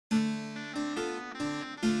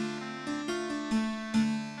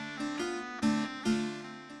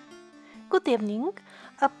Good evening.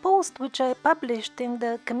 A post which I published in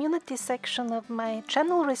the community section of my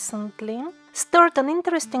channel recently stirred an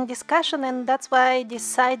interesting discussion, and that's why I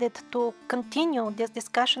decided to continue this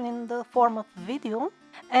discussion in the form of video.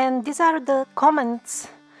 And these are the comments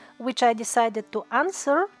which I decided to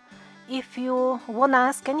answer. If you want to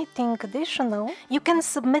ask anything additional, you can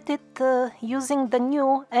submit it using the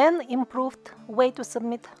new and improved way to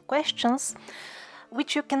submit questions,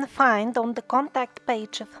 which you can find on the contact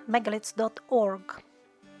page of megaliths.org.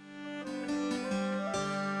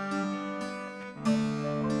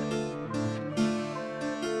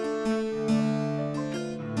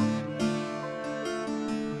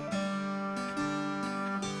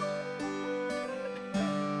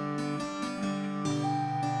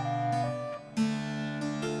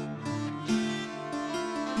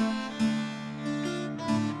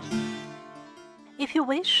 If you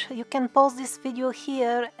wish, you can pause this video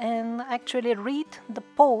here and actually read the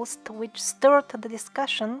post which stirred the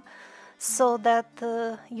discussion so that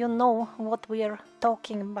you know what we are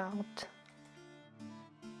talking about.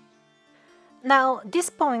 Now, this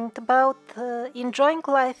point about enjoying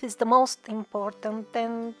life is the most important,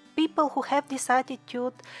 and people who have this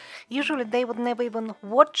attitude, usually they would never even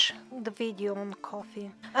watch the video on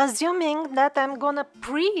coffee, assuming that I'm gonna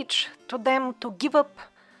preach to them to give up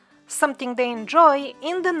something they enjoy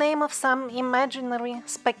in the name of some imaginary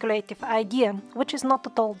speculative idea, which is not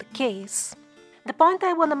at all the case. The point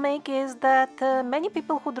I want to make is that many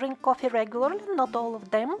people who drink coffee regularly, not all of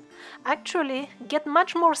them, actually get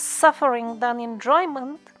much more suffering than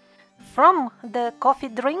enjoyment from the coffee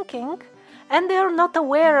drinking, and they are not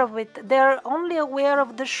aware of it. They are only aware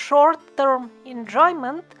of the short-term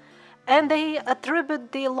enjoyment, and they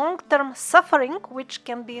attribute the long-term suffering, which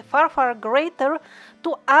can be far, far greater,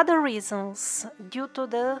 to other reasons, due to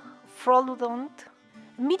the fraudulent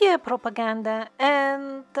media propaganda.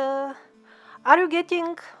 And are you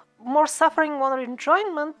getting more suffering or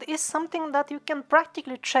enjoyment is something that you can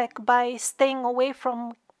practically check by staying away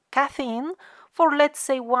from caffeine for, let's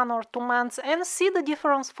say, 1 or 2 months and see the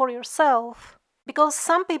difference for yourself. Because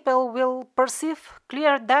some people will perceive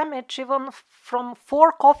clear damage even from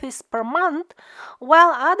 4 coffees per month, while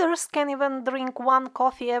others can even drink 1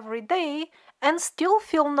 coffee every day and still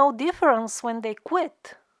feel no difference when they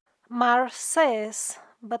quit. Mars says,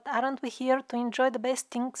 but aren't we here to enjoy the best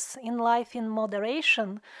things in life in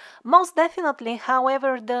moderation? Most definitely,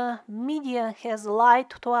 however, the media has lied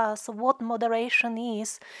to us what moderation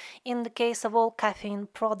is in the case of all caffeine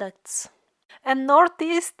products. And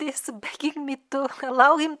Northeast is begging me to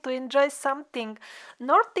allow him to enjoy something.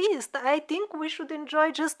 Northeast, I think we should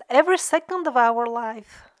enjoy just every second of our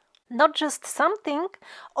life. Not just something.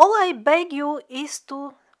 All I beg you is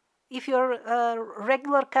to, if you're a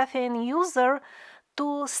regular caffeine user,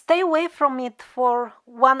 to stay away from it for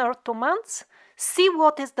 1 or 2 months, see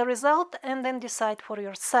what is the result, and then decide for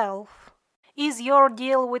yourself. Is your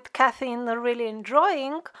deal with caffeine really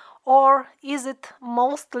enjoying, or is it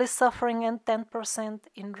mostly suffering and 10%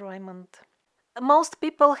 enjoyment? Most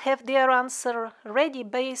people have their answer ready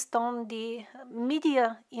based on the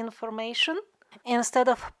media information instead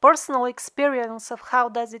of personal experience of how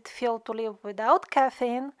does it feel to live without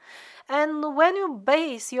caffeine. And when you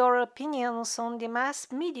base your opinions on the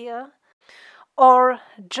mass media or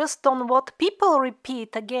just on what people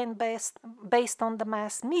repeat, again based on the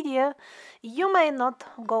mass media, you may not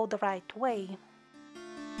go the right way.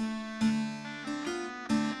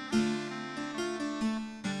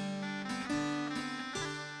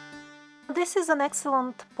 This is an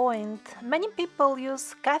excellent point. Many people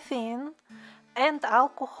use caffeine and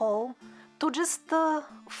alcohol to just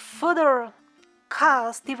further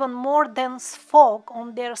cast even more dense fog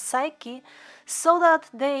on their psyche so that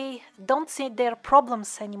they don't see their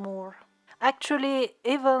problems anymore. Actually,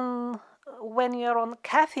 even when you're on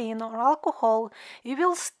caffeine or alcohol, you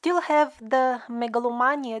will still have the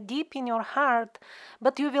megalomania deep in your heart,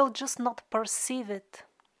 but you will just not perceive it.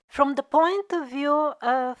 From the point of view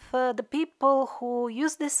of the people who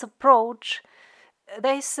use this approach,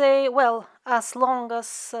 they say, well, as long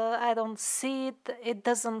as I don't see it, it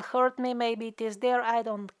doesn't hurt me, maybe it is there, I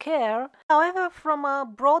don't care. However, from a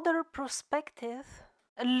broader perspective,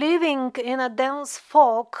 living in a dense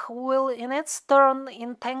fog will in its turn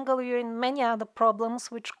entangle you in many other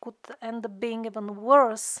problems, which could end up being even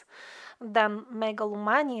worse than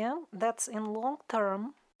megalomania. That's in long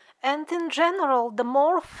term. And in general, the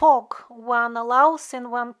more fog one allows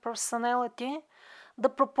in one personality, the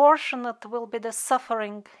proportionate will be the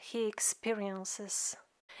suffering he experiences.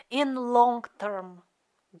 In long term,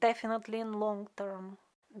 definitely in long term.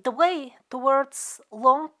 The way towards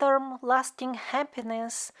long-term lasting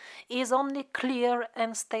happiness is only clear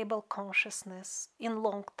and stable consciousness in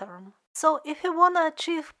long term. So if you want to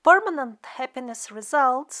achieve permanent happiness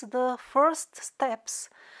results, the first steps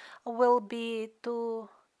will be to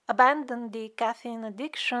abandon the caffeine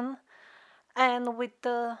addiction and with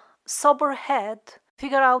a sober head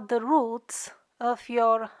figure out the roots of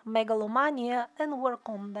your megalomania and work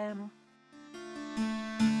on them.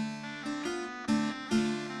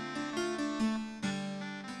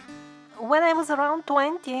 When I was around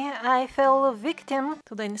 20, I fell a victim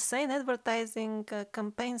to the insane advertising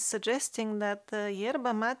campaigns suggesting that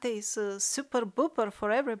yerba mate is super booper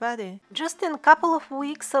for everybody. Just in a couple of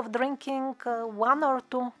weeks of drinking 1 or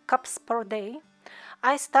 2 cups per day,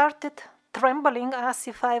 I started trembling as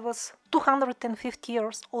if I was 250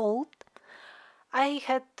 years old. I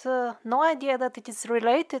had no idea that it is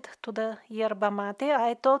related to the yerba mate.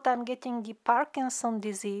 I thought I'm getting the Parkinson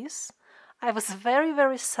disease. I was very,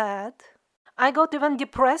 very sad. I got even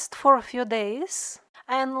depressed for a few days.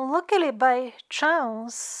 And luckily, by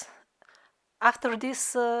chance, after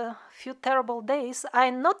these few terrible days, I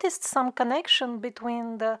noticed some connection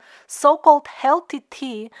between the so-called healthy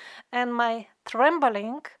tea and my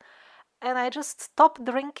trembling, and I just stopped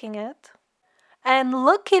drinking it. And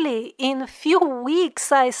luckily, in a few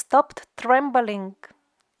weeks, I stopped trembling.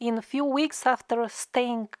 In a few weeks after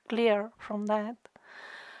staying clear from that.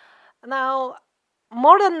 Now,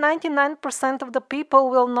 more than 99% of the people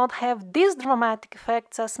will not have these dramatic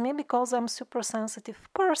effects as me because I'm a super sensitive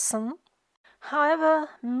person. However,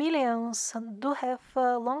 millions do have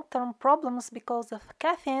long-term problems because of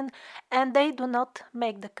caffeine and they do not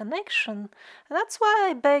make the connection. That's why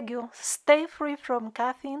I beg you, stay free from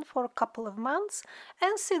caffeine for a couple of months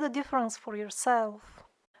and see the difference for yourself.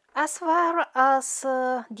 As far as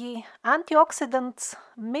the antioxidants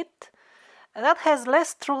myth, that has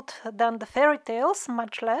less truth than the fairy tales,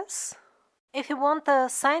 much less. If you want a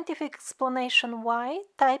scientific explanation why,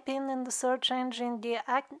 type in the search engine the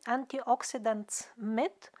antioxidants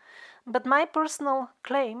myth, but my personal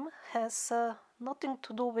claim has nothing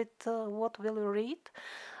to do with what will you read,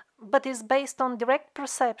 but is based on direct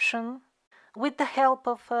perception with the help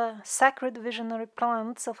of sacred visionary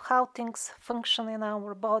plants of how things function in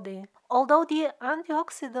our body. Although the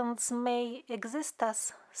antioxidants may exist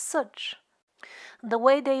as such, the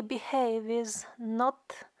way they behave is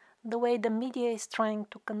not the way the media is trying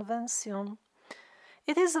to convince you.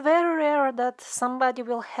 It is very rare that somebody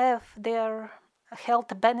will have their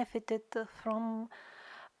health benefited from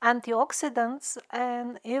antioxidants,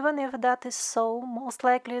 and even if that is so, most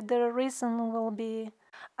likely the reason will be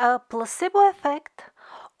a placebo effect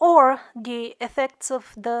or the effects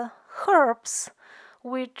of the herbs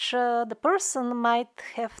which the person might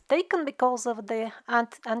have taken because of the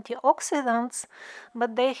antioxidants,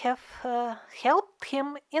 but they have helped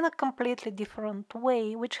him in a completely different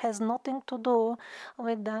way, which has nothing to do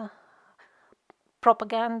with the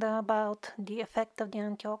propaganda about the effect of the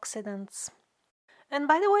antioxidants. And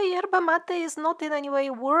by the way, yerba mate is not in any way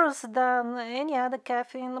worse than any other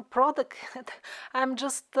caffeine product. I'm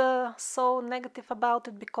just so negative about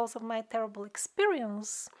it because of my terrible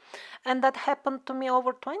experience. And that happened to me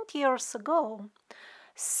over 20 years ago.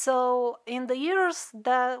 So in the years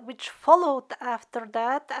which followed after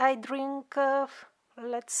that, I drink,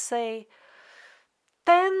 let's say,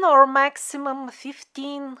 10 or maximum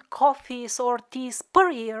 15 coffees or teas per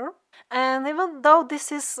year. And even though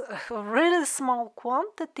this is a really small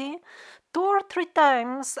quantity, 2 or 3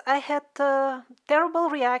 times I had terrible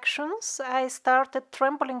reactions. I started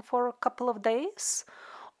trembling for a couple of days,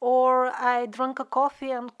 or I drank a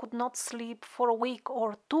coffee and could not sleep for a week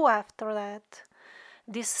or 2 after that.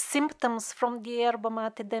 These symptoms from the yerba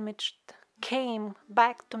mate damage came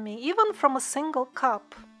back to me, even from a single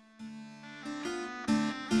cup.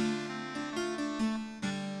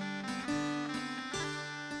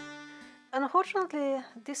 Unfortunately,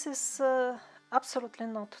 this is absolutely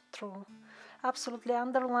not true. Absolutely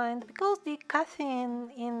underlined, because the caffeine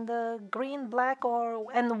in the green, black,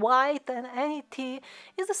 and white and any tea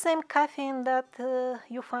is the same caffeine that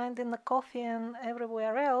you find in the coffee and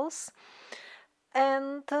everywhere else.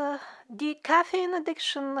 And the caffeine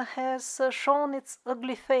addiction has shown its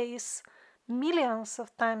ugly face millions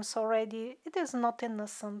of times already. It is not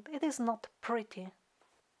innocent. It is not pretty.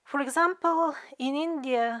 For example, in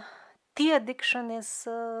India, tea addiction is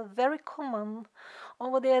very common.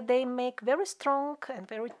 Over there they make very strong and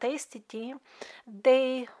very tasty tea.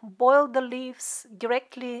 They boil the leaves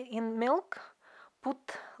directly in milk, put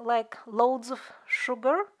like loads of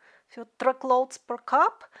sugar, a few truckloads per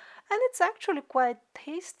cup, and it's actually quite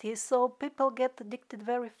tasty, so people get addicted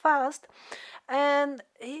very fast. And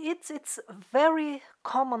it's very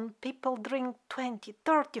common. People drink 20,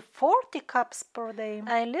 30, 40 cups per day.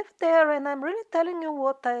 I live there, and I'm really telling you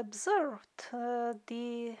what I observed.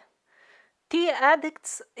 The tea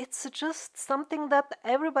addicts, it's just something that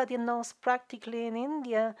everybody knows practically in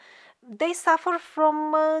India. They suffer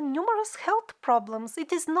from numerous health problems.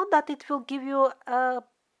 It is not that it will give you a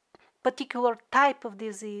particular type of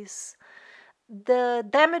disease. The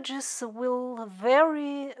damages will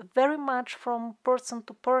vary very much from person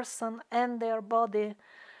to person and their body,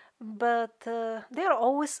 but they are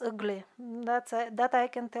always ugly. That I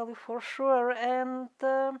can tell you for sure. And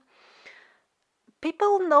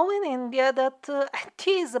people know in India that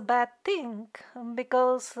tea is a bad thing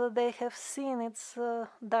because they have seen its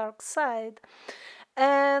dark side.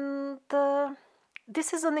 And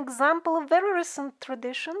this is an example of very recent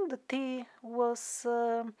tradition. The tea was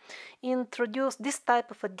introduced, this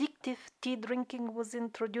type of addictive tea drinking was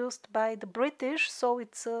introduced by the British, so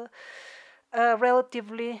it's a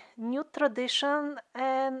relatively new tradition,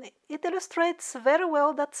 and it illustrates very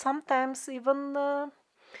well that sometimes even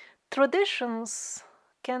traditions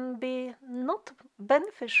can be not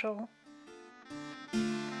beneficial.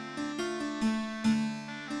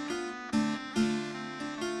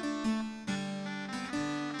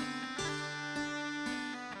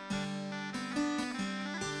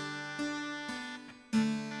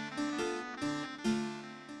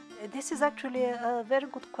 This is actually a very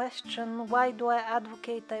good question. Why do I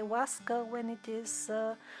advocate ayahuasca when it is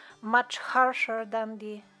much harsher than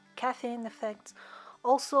the caffeine effects?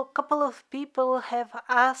 Also, a couple of people have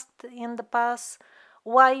asked in the past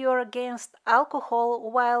why you're against alcohol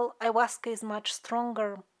while ayahuasca is much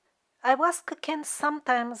stronger. Ayahuasca can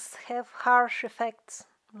sometimes have harsh effects,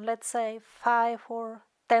 let's say 5 or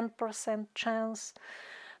 10% chance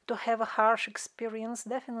to have a harsh experience,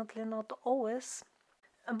 definitely not always.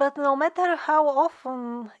 But no matter how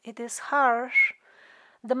often it is harsh,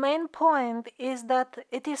 the main point is that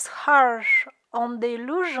it is harsh on the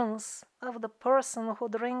illusions of the person who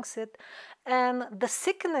drinks it and the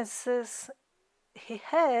sicknesses he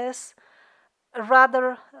has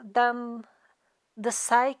rather than the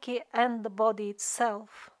psyche and the body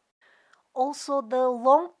itself. Also, the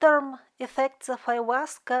long-term effects of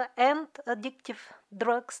ayahuasca and addictive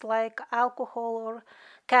drugs like alcohol or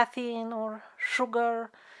caffeine or sugar,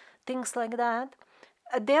 things like that,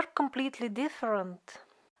 they're completely different.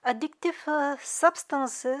 Addictive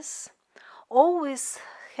substances always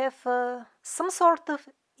have some sort of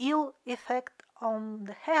ill effect on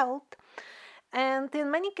the health, and in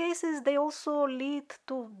many cases they also lead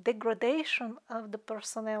to degradation of the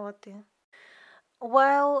personality.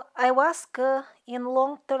 While ayahuasca in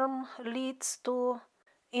long term leads to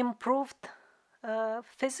improved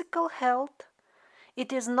physical health,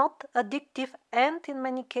 it is not addictive and in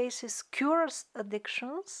many cases cures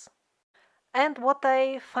addictions. And what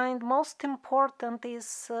I find most important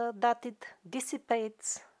is that it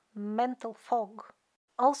dissipates mental fog.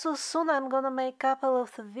 Also, soon I'm gonna make a couple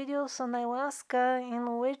of videos on ayahuasca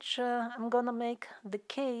in which I'm gonna make the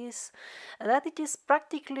case that it is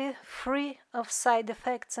practically free of side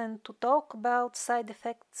effects, and to talk about side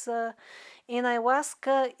effects in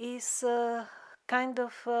ayahuasca is kind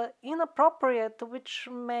of inappropriate, which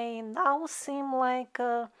may now seem like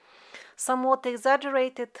a somewhat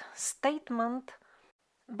exaggerated statement.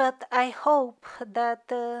 But I hope that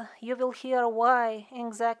you will hear why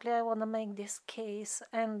exactly I want to make this case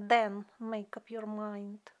and then make up your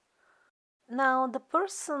mind. Now, the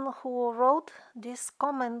person who wrote this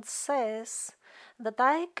comment says that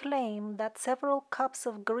I claim that several cups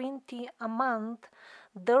of green tea a month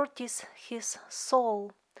dirties his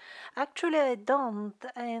soul. Actually, I don't,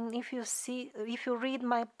 and if you read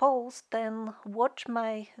my post and watch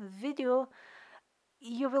my video,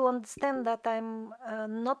 you will understand that I'm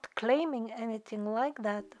not claiming anything like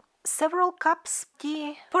that. Several cups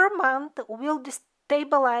tea per month will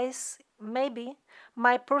destabilize maybe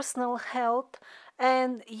my personal health,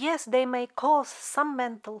 and yes, they may cause some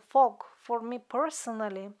mental fog for me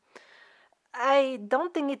personally. I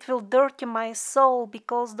don't think it will dirty my soul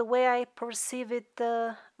because the way I perceive it,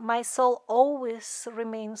 my soul always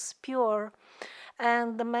remains pure,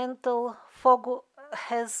 and the mental fog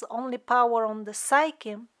has only power on the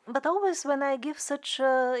psyche. But always when I give such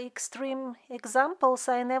extreme examples,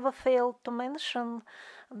 I never fail to mention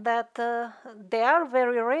that they are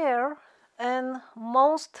very rare and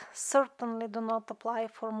most certainly do not apply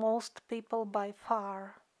for most people by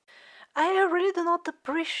far. I really do not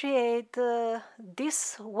appreciate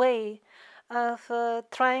this way of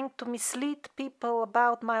trying to mislead people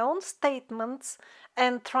about my own statements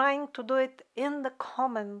and trying to do it in the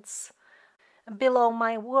comments below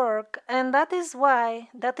my work. And that is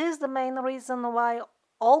the main reason why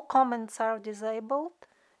all comments are disabled.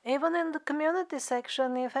 Even in the community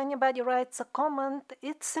section, if anybody writes a comment,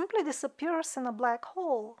 it simply disappears in a black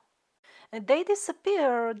hole. They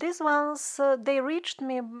disappear. These ones, they reached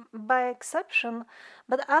me by exception,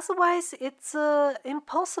 but otherwise it's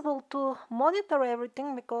impossible to monitor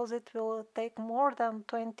everything because it will take more than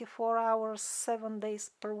 24 hours, 7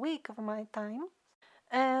 days per week of my time.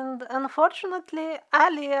 And unfortunately,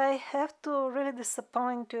 Ali, I have to really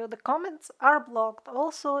disappoint you. The comments are blocked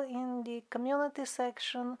also in the community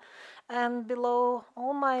section and below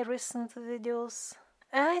all my recent videos.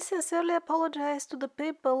 And I sincerely apologize to the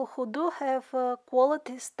people who do have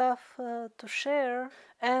quality stuff to share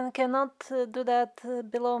and cannot do that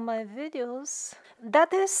below my videos.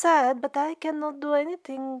 That is sad, but I cannot do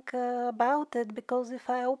anything about it, because if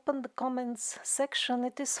I open the comments section,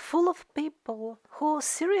 it is full of people who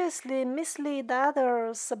seriously mislead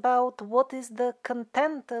others about what is the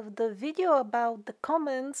content of the video about the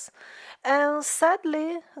comments, and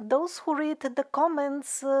sadly those who read the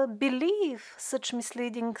comments believe such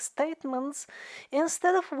misleading statements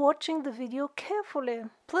instead of watching the video carefully.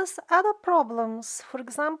 Plus other problems. For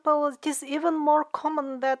example, it is even more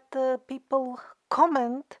common that people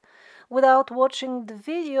comment without watching the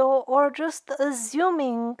video or just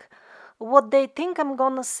assuming what they think I'm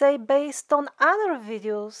gonna say based on other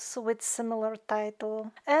videos with similar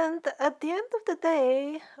title. And at the end of the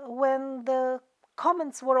day, when the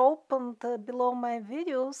comments were opened below my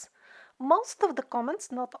videos, most of the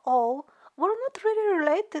comments, not all, were not really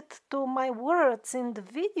related to my words in the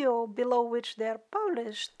video below which they are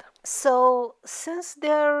published. So, since they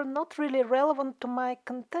are not really relevant to my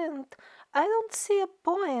content, I don't see a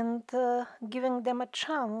point giving them a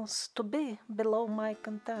chance to be below my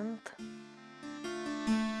content.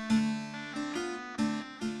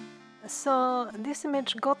 So this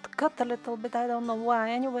image got cut a little bit, I don't know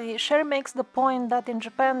why. Anyway, Sherry makes the point that in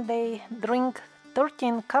Japan they drink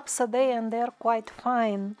 13 cups a day and they're quite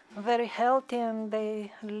fine, very healthy, and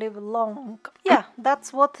they live long. Yeah,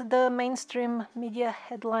 that's what the mainstream media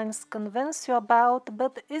headlines convince you about,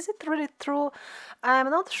 but is it really true? I'm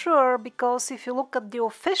not sure, because if you look at the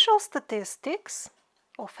official statistics,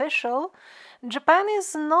 Japan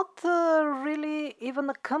is not really even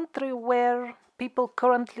a country where people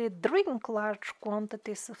currently drink large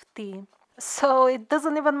quantities of tea. So it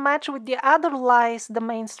doesn't even match with the other lies the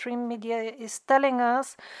mainstream media is telling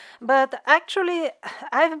us. But actually,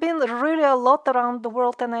 I've been really a lot around the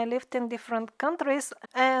world and I lived in different countries.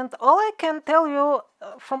 And all I can tell you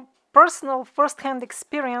from personal first-hand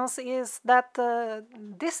experience is that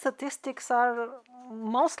these statistics are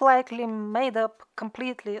most likely made up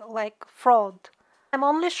completely, like fraud. I'm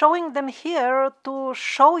only showing them here to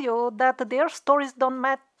show you that their stories don't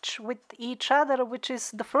match with each other, which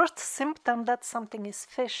is the first symptom that something is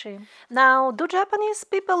fishy. Now, do Japanese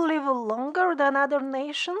people live longer than other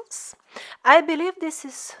nations? I believe this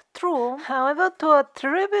is true. However, to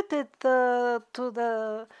attribute it to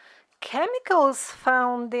the chemicals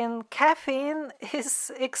found in caffeine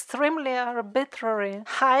is extremely arbitrary,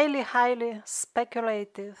 highly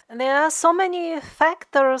speculative. And there are so many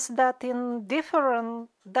factors that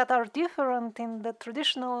are different in the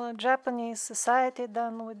traditional Japanese society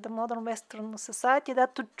than with the modern Western society,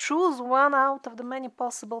 that to choose one out of the many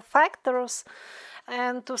possible factors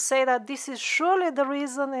and to say that this is surely the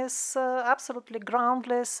reason is absolutely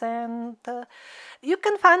groundless. And you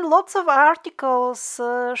can find lots of articles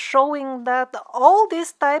showing that all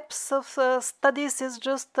these types of studies is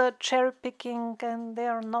just cherry picking and they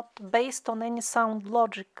are not based on any sound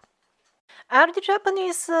logic. Are the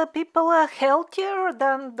Japanese people healthier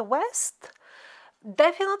than the West?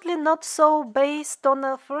 Definitely not so, based on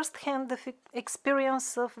a first-hand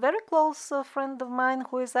experience of a very close friend of mine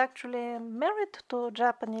who is actually married to a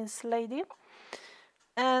Japanese lady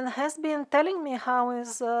and has been telling me how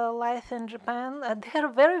is life in Japan. They are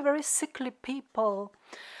very sickly people,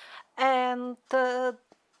 and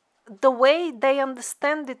the way they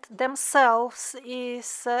understand it themselves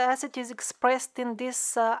is as it is expressed in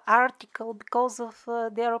this article, because of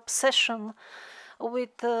their obsession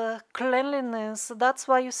with cleanliness. That's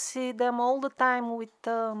why you see them all the time with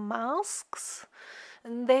masks.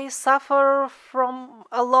 They suffer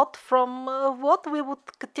a lot from what we would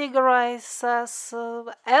categorize as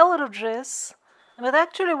allergies. But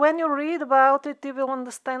actually, when you read about it, you will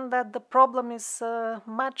understand that the problem is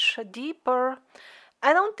much deeper.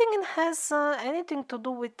 I don't think it has anything to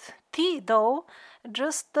do with tea though,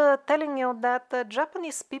 just telling you that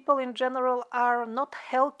Japanese people in general are not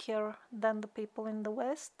healthier than the people in the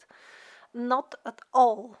West. Not at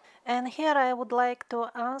all. And here I would like to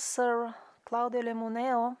answer Claudio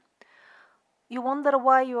Lemuneo. You wonder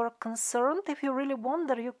why you are concerned? If you really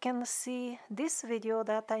wonder, you can see this video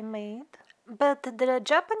that I made. But the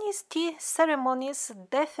Japanese tea ceremonies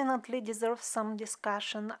definitely deserve some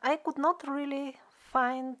discussion. I could not really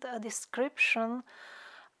find a description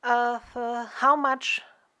of how much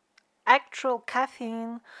actual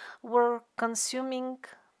caffeine were consuming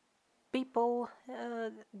people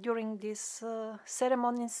during these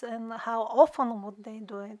ceremonies and how often would they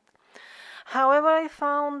do it. However, I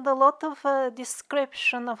found a lot of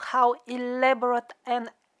description of how elaborate and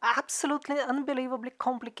absolutely unbelievably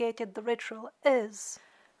complicated the ritual is.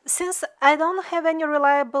 Since I don't have any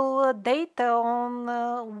reliable data on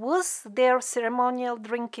was their ceremonial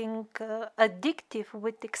drinking addictive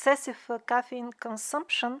with excessive caffeine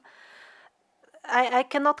consumption, I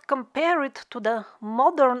cannot compare it to the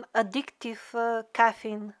modern addictive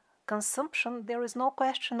caffeine consumption. There is no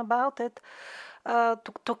question about it.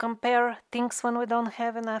 To compare things when we don't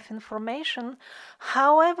have enough information.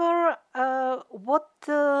 However, what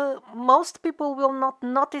most people will not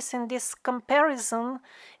notice in this comparison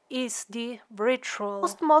is the ritual.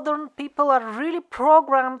 Most modern people are really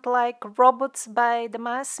programmed like robots by the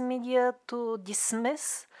mass media to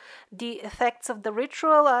dismiss the effects of the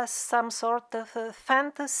ritual as some sort of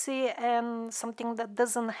fantasy and something that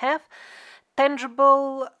doesn't have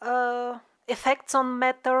tangible effects on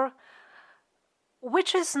matter,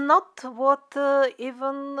 which is not what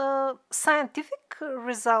even scientific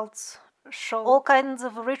results show. All kinds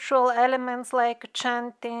of ritual elements like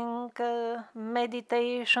chanting,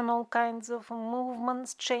 meditation, all kinds of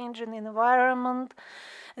movements, change in environment.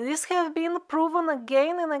 These have been proven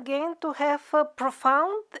again and again to have a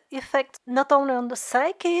profound effect not only on the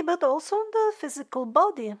psyche but also on the physical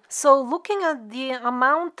body. So looking at the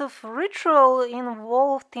amount of ritual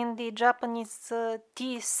involved in the Japanese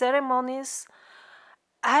tea ceremonies,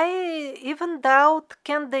 I even doubt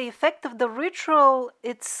can the effect of the ritual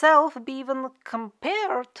itself be even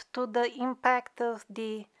compared to the impact of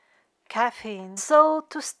the caffeine. So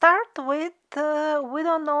to start with, we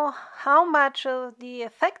don't know how much of the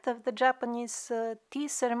effect of the Japanese tea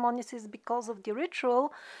ceremonies is because of the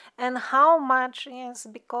ritual and how much is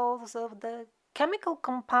because of the chemical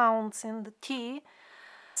compounds in the tea.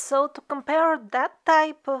 So to compare that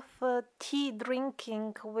type of tea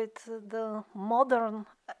drinking with the modern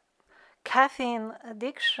caffeine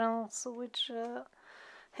addictions, which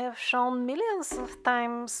have shown millions of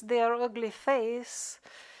times their ugly face,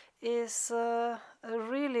 is a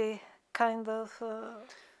really kind of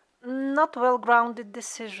not well-grounded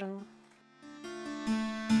decision.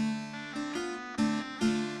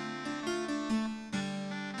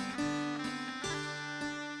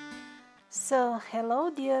 So, hello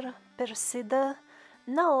dear Persida.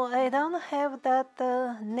 No, I don't have that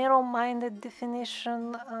narrow-minded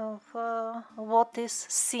definition of what is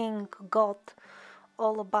seeing God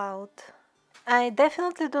all about. I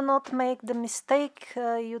definitely do not make the mistake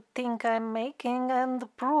you think I'm making, and the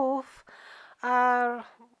proof are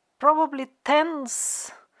probably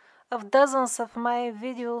tens of dozens of my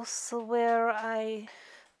videos where I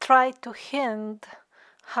try to hint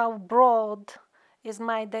how broad is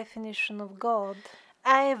my definition of God.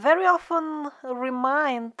 I very often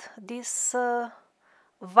remind this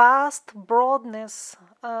vast broadness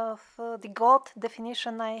of the God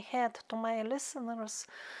definition I had to my listeners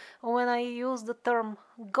when I use the term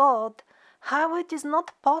God, how it is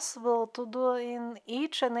not possible to do in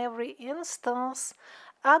each and every instance.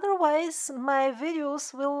 Otherwise, my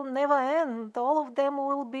videos will never end. All of them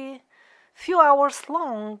will be few hours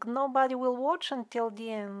long. Nobody will watch until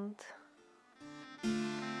the end.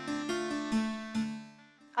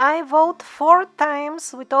 I vote 4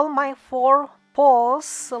 times with all my 4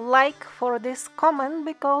 paws like for this comment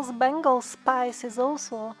because Bengal spice is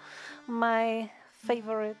also my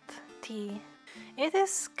favorite tea. It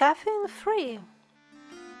is caffeine free.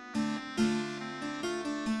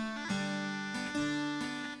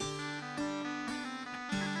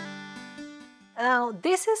 Now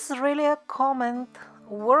this is really a comment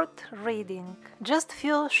worth reading. Just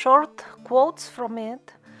few short quotes from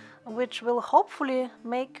it, which will hopefully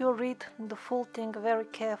make you read the full thing very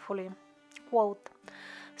carefully. Quote,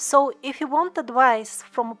 "So if you want advice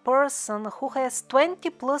from a person who has 20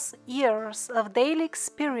 plus years of daily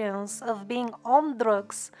experience of being on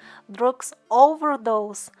drugs, drugs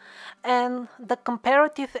overdose, and the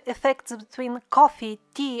comparative effects between coffee,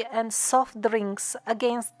 tea and soft drinks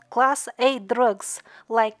against Class A drugs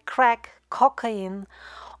like crack, cocaine,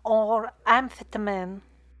 or amphetamine.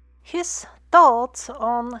 His thoughts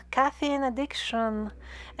on caffeine addiction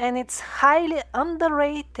and its highly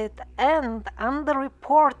underrated and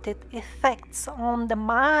underreported effects on the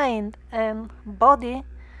mind and body,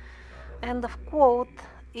 end of quote,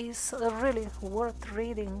 is really worth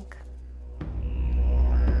reading.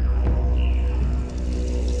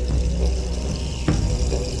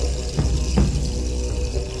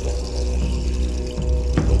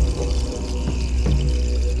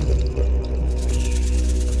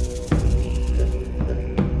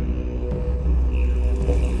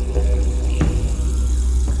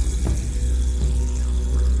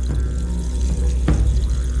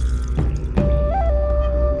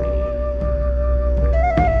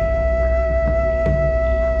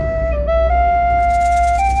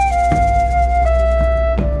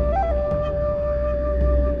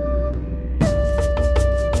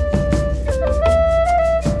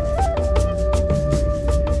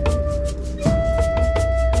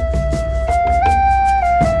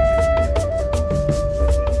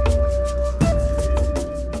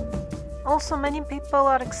 Also, many people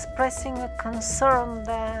are expressing a concern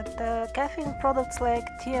that caffeine products like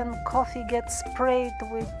tea and coffee get sprayed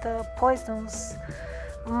with poisons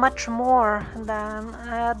much more than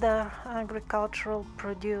other agricultural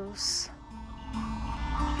produce.